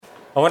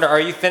I wonder, are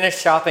you finished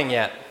shopping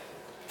yet?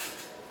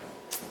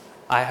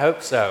 I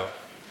hope so.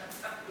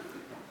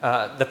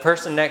 The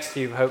person next to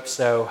you hopes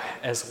so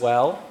as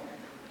well.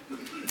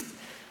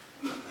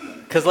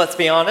 Because let's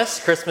be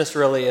honest, Christmas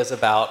really is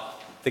about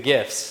the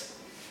gifts.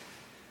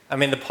 I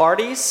mean, the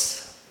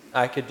parties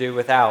I could do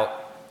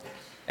without.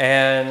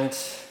 And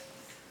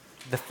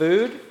the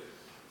food,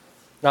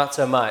 not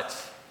so much.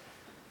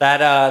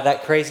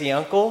 That crazy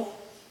uncle,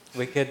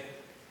 we could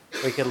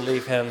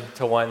leave him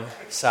to one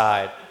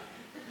side.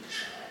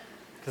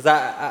 Because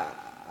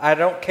I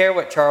don't care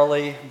what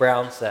Charlie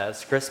Brown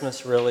says.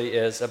 Christmas really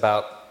is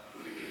about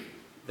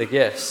the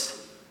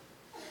gifts.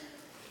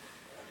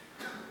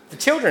 The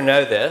children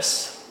know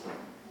this.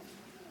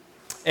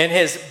 In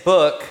his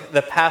book,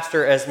 The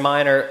Pastor as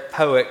Minor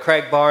Poet,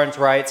 Craig Barnes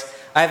writes,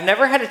 "I have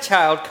never had a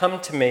child come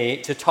to me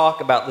to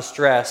talk about the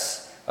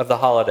stress of the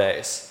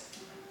holidays.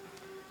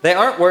 They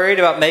aren't worried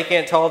about making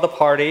it to all the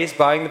parties,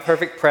 buying the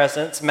perfect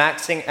presents,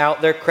 maxing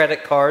out their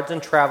credit cards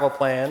and travel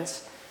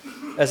plans.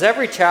 As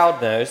every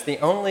child knows, the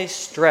only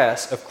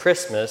stress of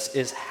Christmas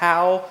is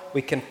how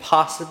we can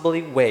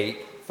possibly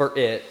wait for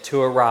it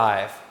to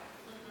arrive,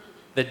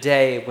 the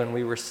day when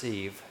we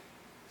receive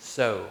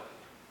so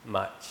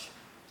much."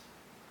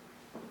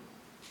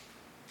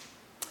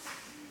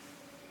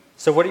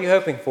 So what are you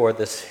hoping for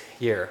this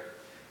year?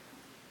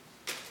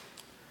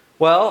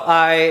 Well,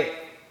 I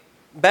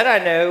bet I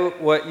know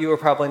what you were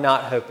probably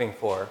not hoping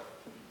for.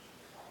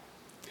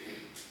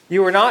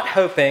 You were not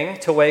hoping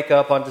to wake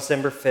up on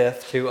December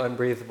 5th to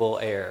unbreathable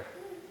air.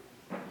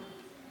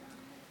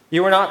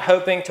 You were not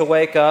hoping to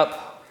wake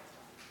up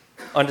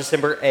on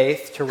December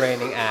 8th to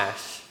raining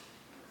ash.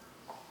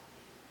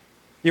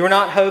 You were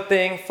not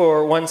hoping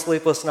for one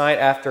sleepless night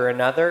after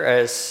another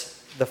as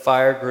the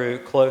fire grew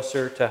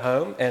closer to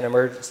home and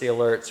emergency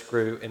alerts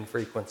grew in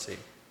frequency.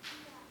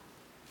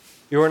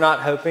 You were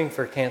not hoping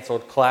for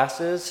canceled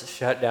classes,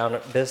 shut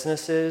down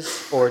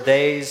businesses, or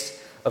days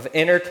of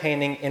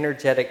entertaining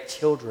energetic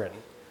children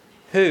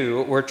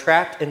who were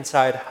trapped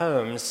inside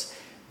homes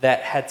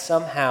that had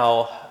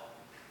somehow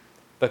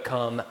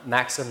become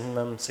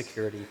maximum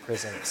security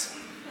prisons.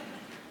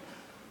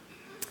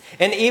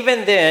 And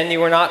even then, you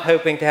were not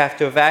hoping to have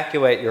to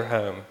evacuate your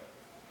home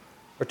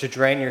or to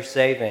drain your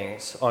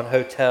savings on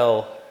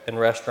hotel and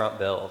restaurant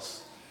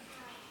bills.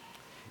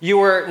 You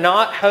were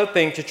not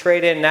hoping to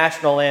trade in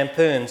National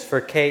Lampoons for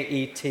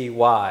KETY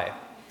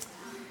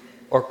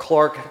or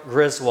Clark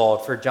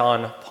Griswold for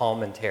John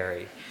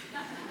Palminteri.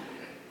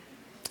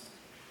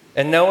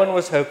 And no one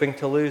was hoping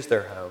to lose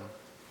their home,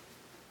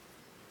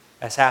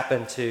 as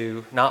happened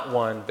to not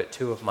one but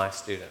two of my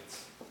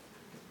students.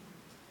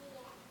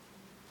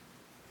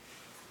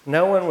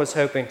 No one was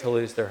hoping to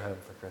lose their home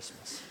for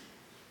Christmas.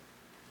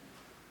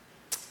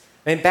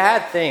 I mean,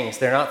 bad things,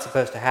 they're not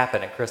supposed to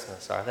happen at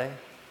Christmas, are they?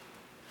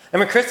 I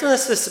mean,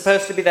 Christmas is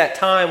supposed to be that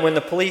time when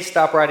the police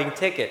stop writing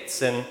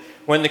tickets and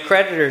when the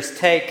creditors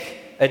take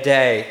a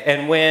day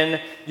and when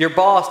your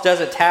boss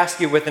doesn't task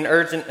you with an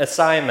urgent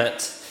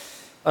assignment,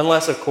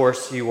 unless, of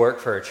course, you work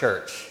for a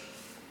church.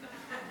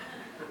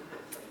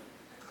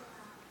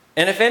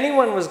 And if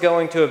anyone was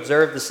going to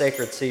observe the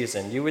sacred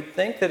season, you would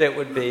think that it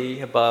would be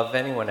above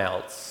anyone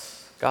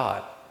else,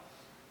 God,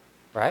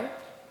 right?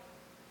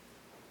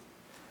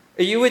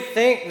 You would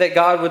think that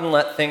God wouldn't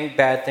let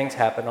bad things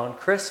happen on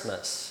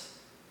Christmas.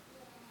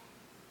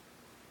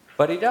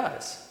 But he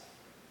does.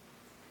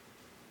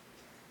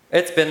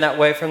 It's been that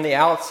way from the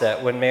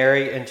outset when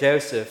Mary and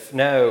Joseph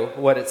know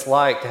what it's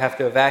like to have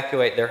to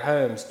evacuate their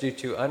homes due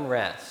to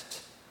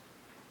unrest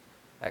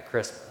at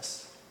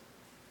Christmas.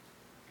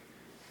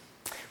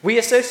 We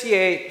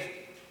associate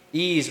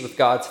ease with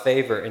God's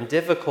favor and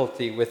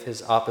difficulty with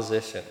his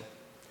opposition.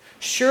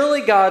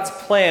 Surely God's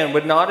plan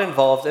would not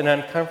involve an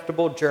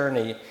uncomfortable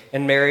journey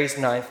in Mary's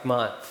 9th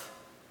month.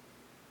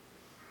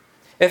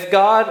 If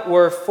God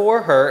were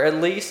for her, at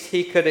least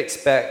she could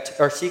expect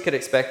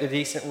a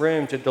decent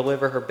room to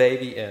deliver her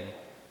baby in.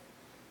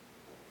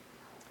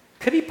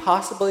 Could he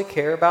possibly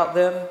care about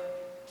them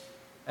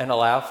and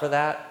allow for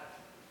that?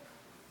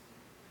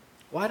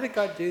 Why did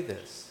God do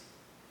this?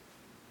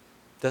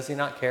 Does he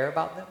not care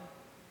about them?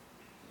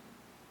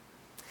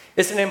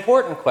 It's an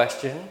important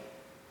question.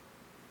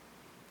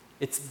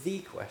 It's the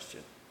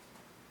question.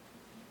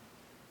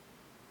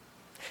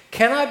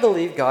 Can I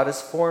believe God is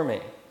for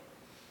me?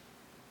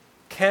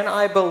 Can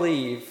I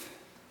believe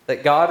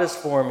that God is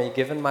for me,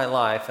 given my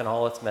life in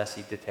all its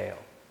messy detail?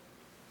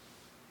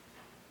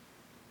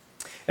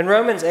 In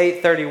Romans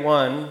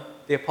 8:31,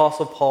 the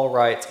Apostle Paul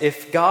writes,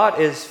 "If God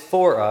is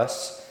for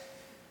us,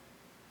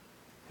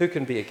 who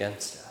can be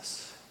against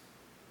us?"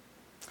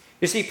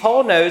 You see,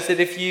 Paul knows that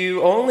if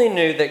you only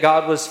knew that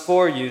God was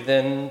for you,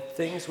 then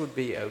things would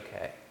be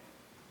okay.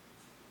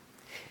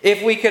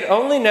 If we could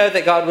only know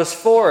that God was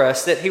for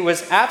us, that he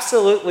was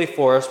absolutely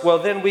for us, well,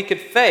 then we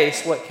could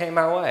face what came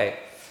our way.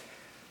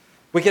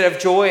 We could have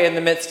joy in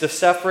the midst of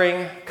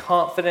suffering,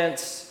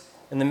 confidence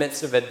in the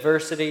midst of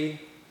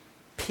adversity,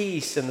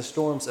 peace in the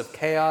storms of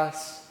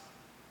chaos.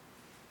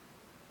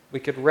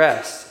 We could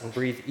rest and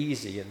breathe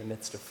easy in the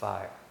midst of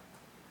fire.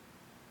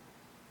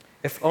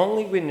 If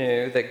only we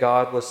knew that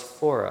God was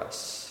for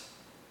us.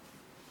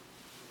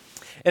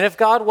 And if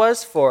God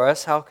was for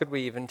us, how could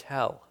we even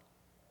tell?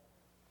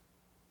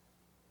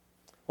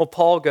 Well,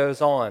 Paul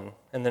goes on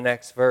in the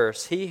next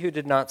verse. He who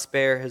did not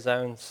spare his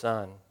own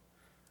son,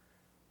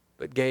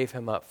 but gave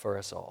him up for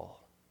us all,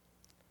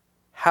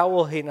 how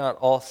will he not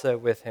also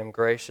with him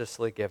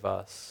graciously give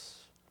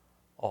us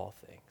all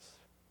things?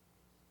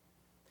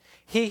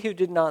 He who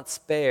did not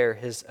spare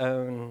his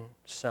own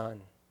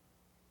son.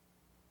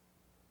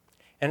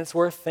 And it's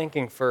worth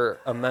thinking for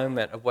a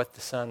moment of what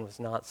the son was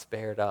not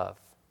spared of.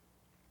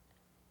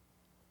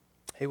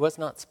 He was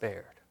not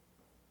spared.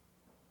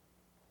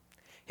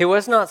 He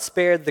was not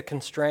spared the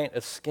constraint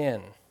of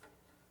skin.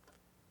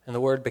 And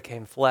the Word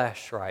became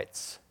flesh,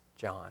 writes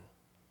John.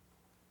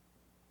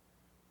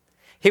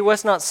 He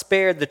was not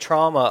spared the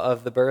trauma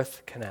of the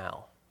birth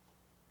canal.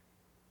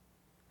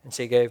 And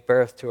she gave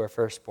birth to her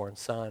firstborn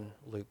son,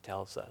 Luke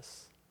tells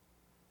us.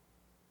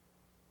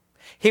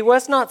 He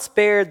was not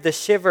spared the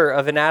shiver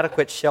of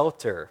inadequate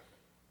shelter.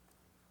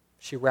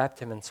 She wrapped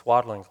him in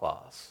swaddling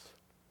cloths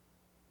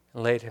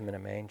and laid him in a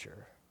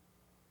manger.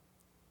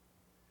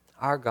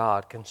 Our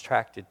God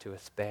contracted to a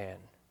span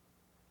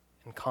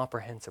and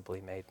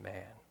comprehensively made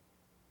man.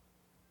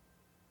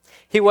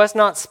 He was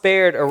not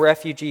spared a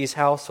refugee's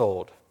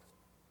household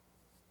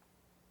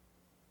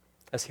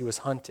as he was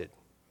hunted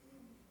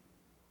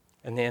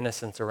and the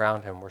innocents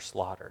around him were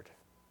slaughtered.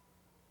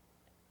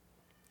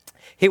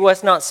 He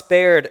was not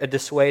spared a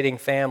dissuading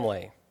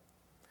family,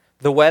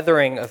 the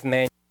weathering of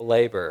manual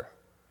labor,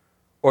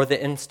 or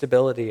the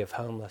instability of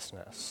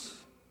homelessness.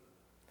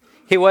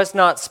 He was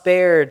not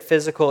spared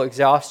physical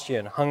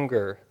exhaustion,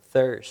 hunger,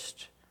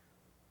 thirst.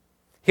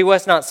 He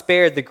was not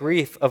spared the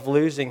grief of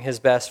losing his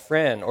best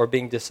friend or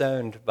being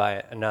disowned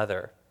by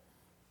another.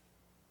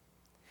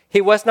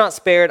 He was not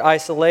spared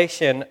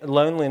isolation,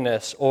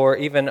 loneliness, or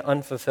even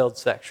unfulfilled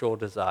sexual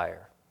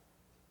desire.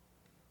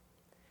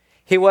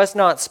 He was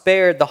not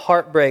spared the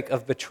heartbreak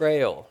of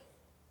betrayal,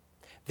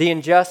 the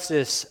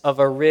injustice of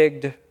a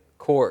rigged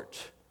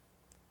court,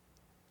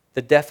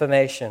 the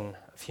defamation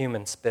of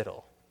human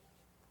spittle.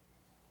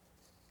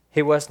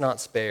 He was not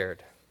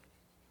spared.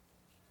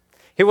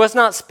 He was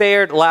not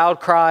spared loud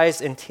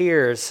cries and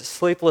tears,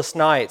 sleepless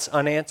nights,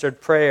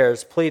 unanswered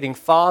prayers, pleading,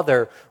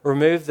 "Father,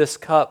 remove this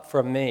cup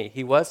from me."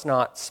 He was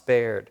not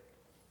spared.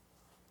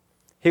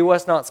 He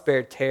was not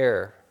spared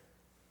terror,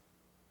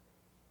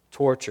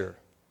 torture,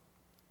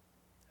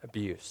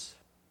 abuse.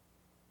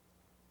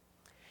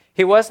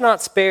 He was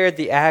not spared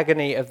the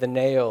agony of the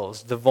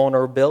nails, the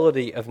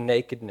vulnerability of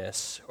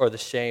nakedness, or the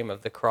shame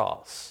of the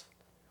cross.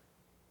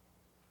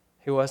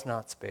 He was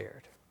not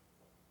spared.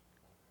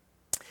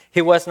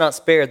 He was not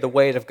spared the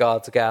weight of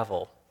God's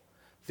gavel,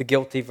 the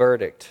guilty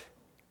verdict,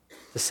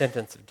 the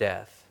sentence of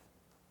death.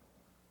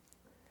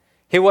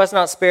 He was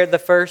not spared the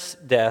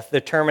first death,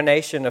 the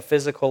termination of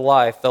physical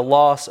life, the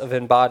loss of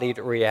embodied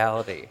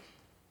reality.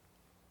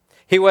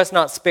 He was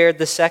not spared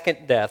the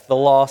second death, the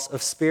loss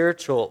of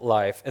spiritual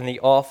life and the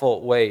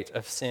awful weight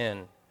of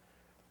sin,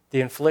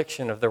 the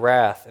infliction of the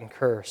wrath and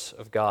curse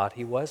of God.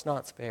 He was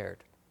not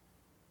spared.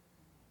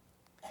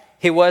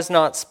 He was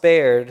not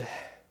spared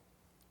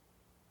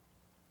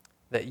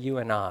that you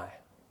and I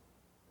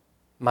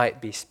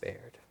might be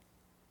spared.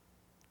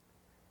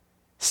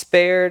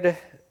 Spared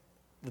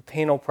the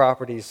penal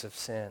properties of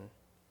sin.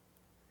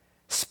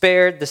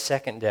 Spared the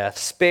second death.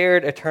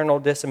 Spared eternal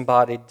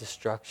disembodied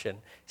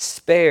destruction.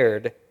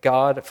 Spared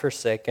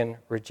God-forsaken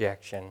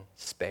rejection.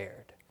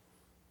 Spared.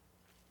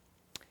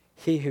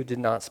 He who did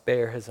not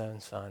spare his own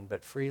son,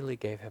 but freely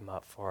gave him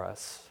up for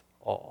us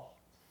all.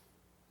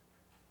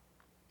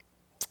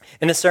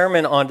 In a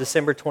sermon on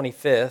December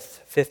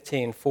 25th,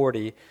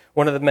 1540,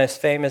 one of the most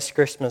famous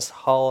Christmas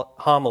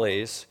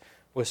homilies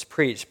was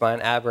preached by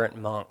an aberrant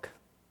monk.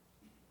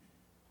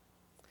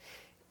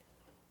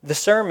 The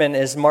sermon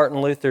is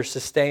Martin Luther's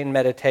sustained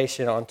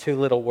meditation on two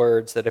little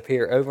words that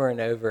appear over and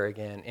over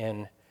again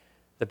in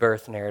the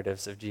birth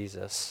narratives of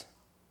Jesus.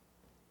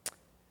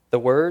 The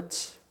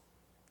words,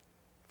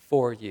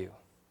 "for you."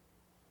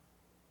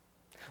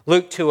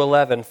 Luke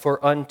 2:11,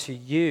 "For unto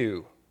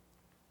you,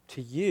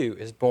 to you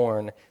is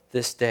born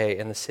this day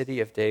in the city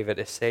of David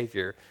a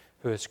Savior,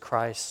 who is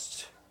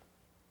Christ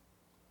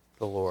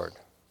the Lord."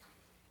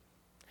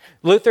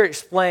 Luther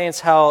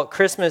explains how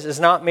Christmas is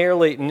not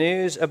merely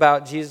news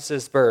about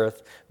Jesus'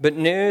 birth, but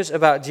news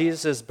about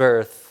Jesus'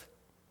 birth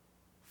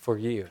for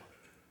you.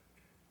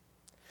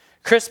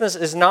 Christmas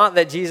is not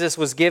that Jesus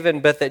was given,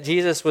 but that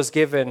Jesus was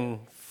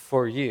given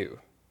for you.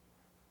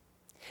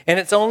 And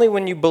it's only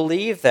when you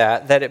believe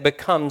that it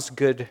becomes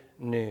good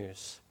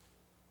news.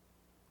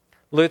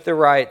 Luther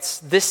writes,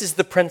 "This is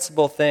the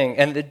principal thing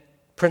and the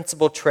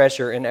principal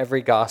treasure in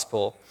every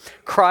gospel.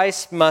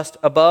 Christ must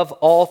above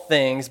all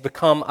things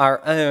become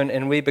our own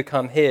and we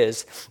become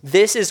his.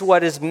 This is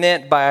what is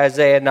meant by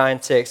Isaiah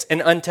 9:6. And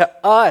unto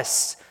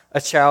us a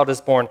child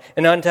is born,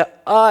 and unto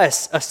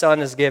us a son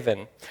is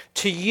given.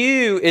 To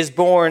you is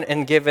born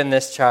and given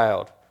this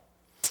child.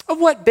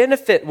 Of what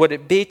benefit would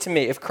it be to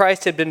me if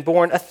Christ had been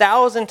born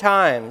 1,000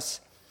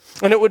 times?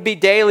 And it would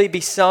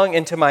be sung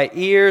into my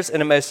ears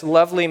in a most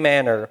lovely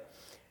manner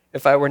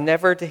if I were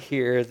never to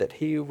hear that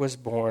he was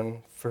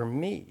born for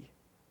me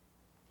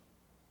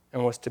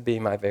and was to be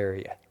my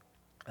very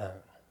own.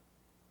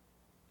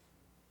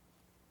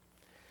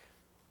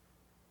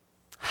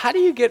 How do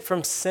you get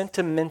from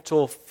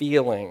sentimental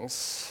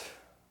feelings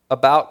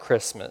about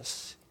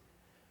Christmas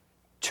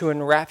to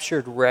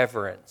enraptured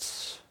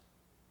reverence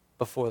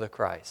before the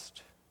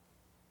Christ?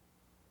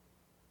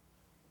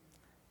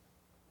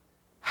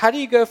 How do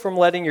you go from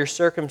letting your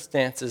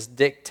circumstances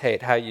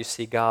dictate how you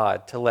see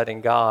God to letting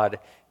God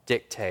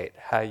dictate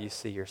how you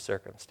see your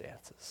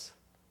circumstances?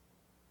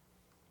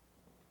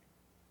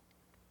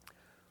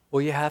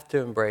 Well, you have to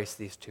embrace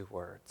these two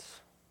words.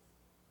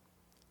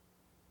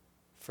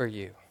 For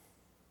you.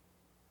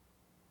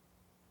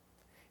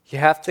 You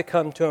have to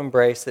come to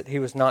embrace that he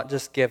was not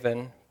just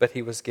given, but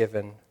he was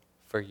given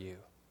for you.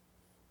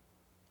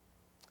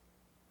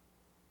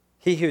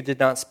 He who did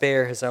not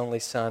spare his only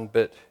son,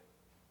 but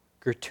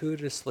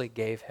gratuitously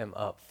gave him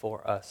up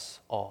for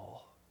us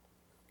all.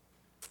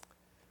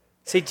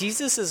 See,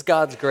 Jesus is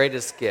God's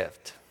greatest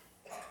gift.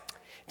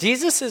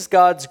 Jesus is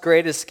God's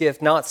greatest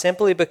gift, not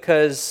simply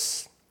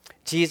because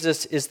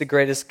Jesus is the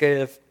greatest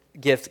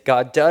gift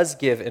God does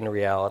give in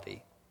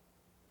reality,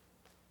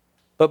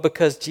 but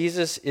because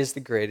Jesus is the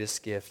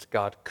greatest gift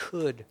God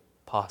could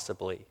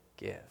possibly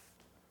give.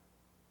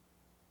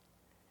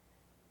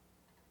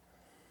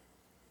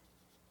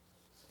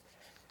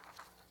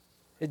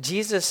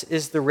 Jesus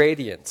is the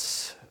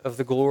radiance of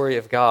the glory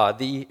of God,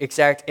 the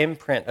exact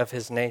imprint of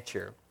his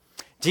nature.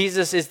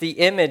 Jesus is the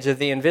image of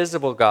the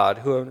invisible God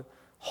who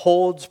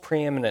holds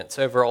preeminence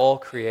over all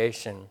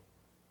creation.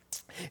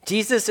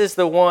 Jesus is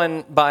the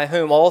one by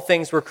whom all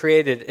things were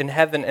created in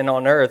heaven and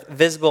on earth,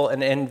 visible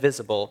and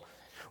invisible.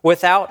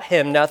 Without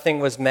him, nothing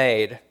was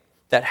made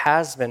that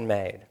has been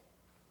made.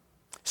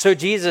 So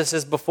Jesus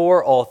is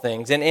before all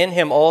things, and in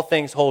him all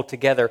things hold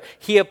together.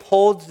 He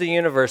upholds the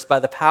universe by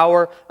the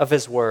power of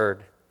his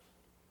word.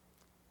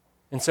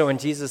 And so in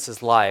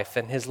Jesus' life,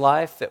 and his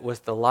life, it was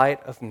the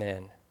light of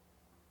men.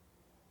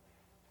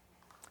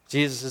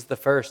 Jesus is the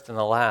first and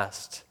the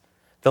last,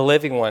 the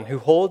living one who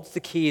holds the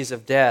keys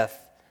of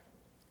death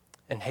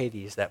and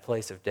Hades, that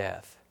place of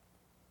death.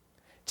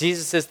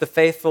 Jesus is the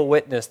faithful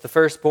witness, the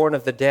firstborn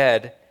of the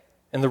dead,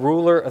 and the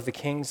ruler of the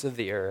kings of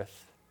the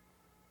earth.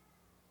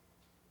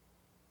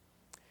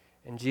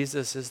 And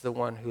Jesus is the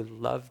one who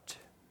loved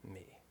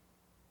me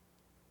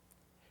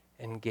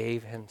and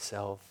gave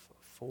himself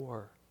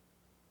for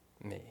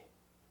me.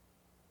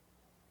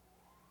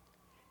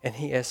 And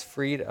he has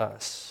freed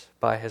us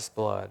by his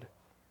blood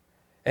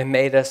and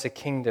made us a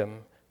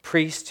kingdom,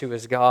 priest to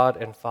his God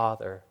and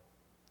Father.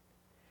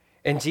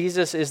 And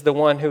Jesus is the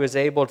one who is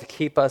able to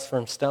keep us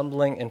from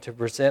stumbling and to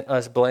present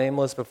us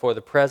blameless before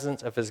the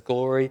presence of his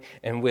glory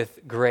and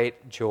with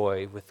great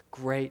joy,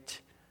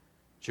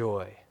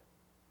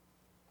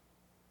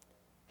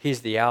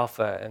 He's the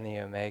Alpha and the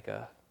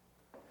Omega,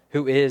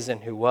 who is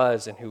and who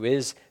was and who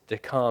is to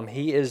come.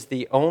 He is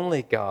the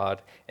only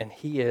God, and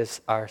he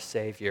is our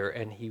Savior,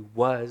 and he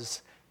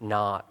was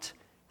not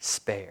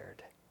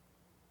spared.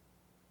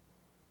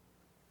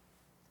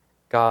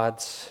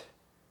 God's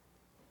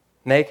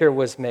Maker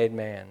was made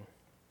man,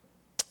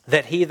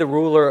 that he, the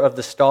ruler of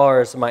the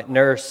stars, might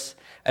nurse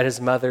at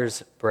his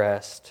mother's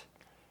breast,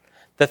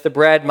 that the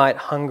bread might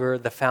hunger,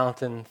 the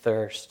fountain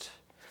thirst,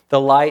 the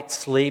light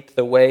sleep,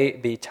 the way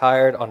be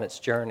tired on its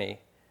journey,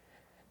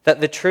 that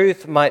the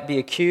truth might be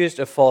accused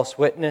of false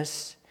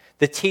witness,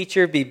 the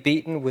teacher be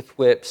beaten with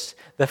whips,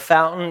 the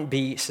fountain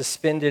be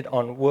suspended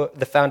on wood,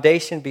 the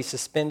foundation be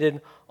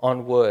suspended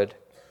on wood,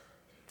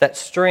 that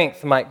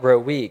strength might grow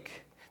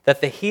weak,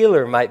 that the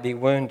healer might be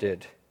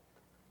wounded,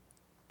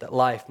 that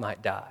life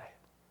might die.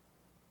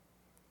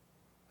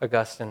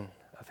 Augustine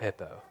of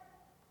Hippo.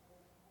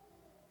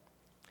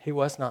 He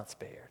was not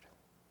spared,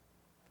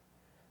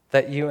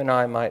 that you and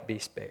I might be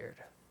spared.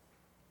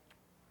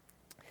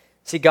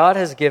 See, God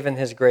has given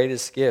his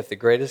greatest gift, the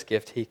greatest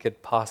gift he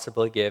could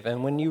possibly give.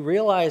 And when you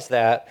realize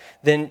that,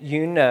 then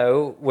you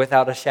know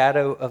without a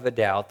shadow of a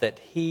doubt that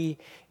he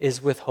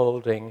is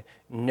withholding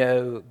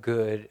no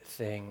good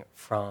thing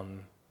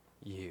from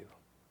you.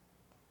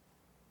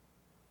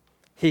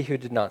 He who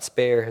did not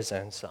spare his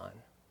own son,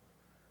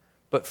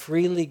 but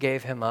freely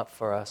gave him up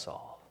for us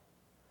all,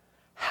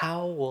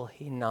 how will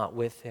he not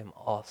with him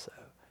also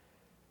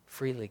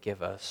freely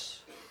give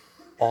us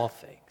all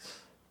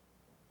things?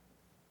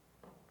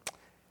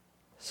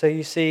 So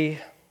you see,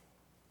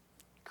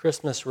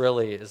 Christmas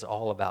really is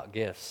all about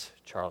gifts,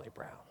 Charlie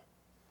Brown.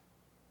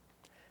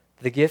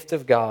 The gift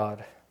of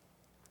God,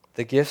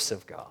 the gifts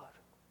of God,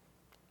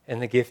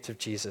 and the gift of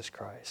Jesus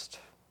Christ.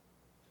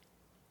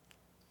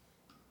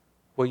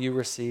 Will you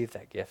receive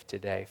that gift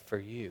today for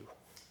you?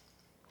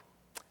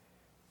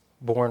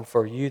 Born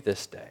for you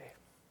this day,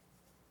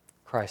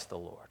 Christ the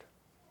Lord.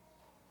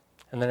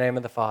 In the name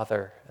of the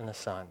Father, and the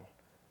Son,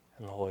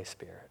 and the Holy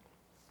Spirit.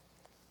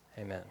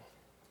 Amen.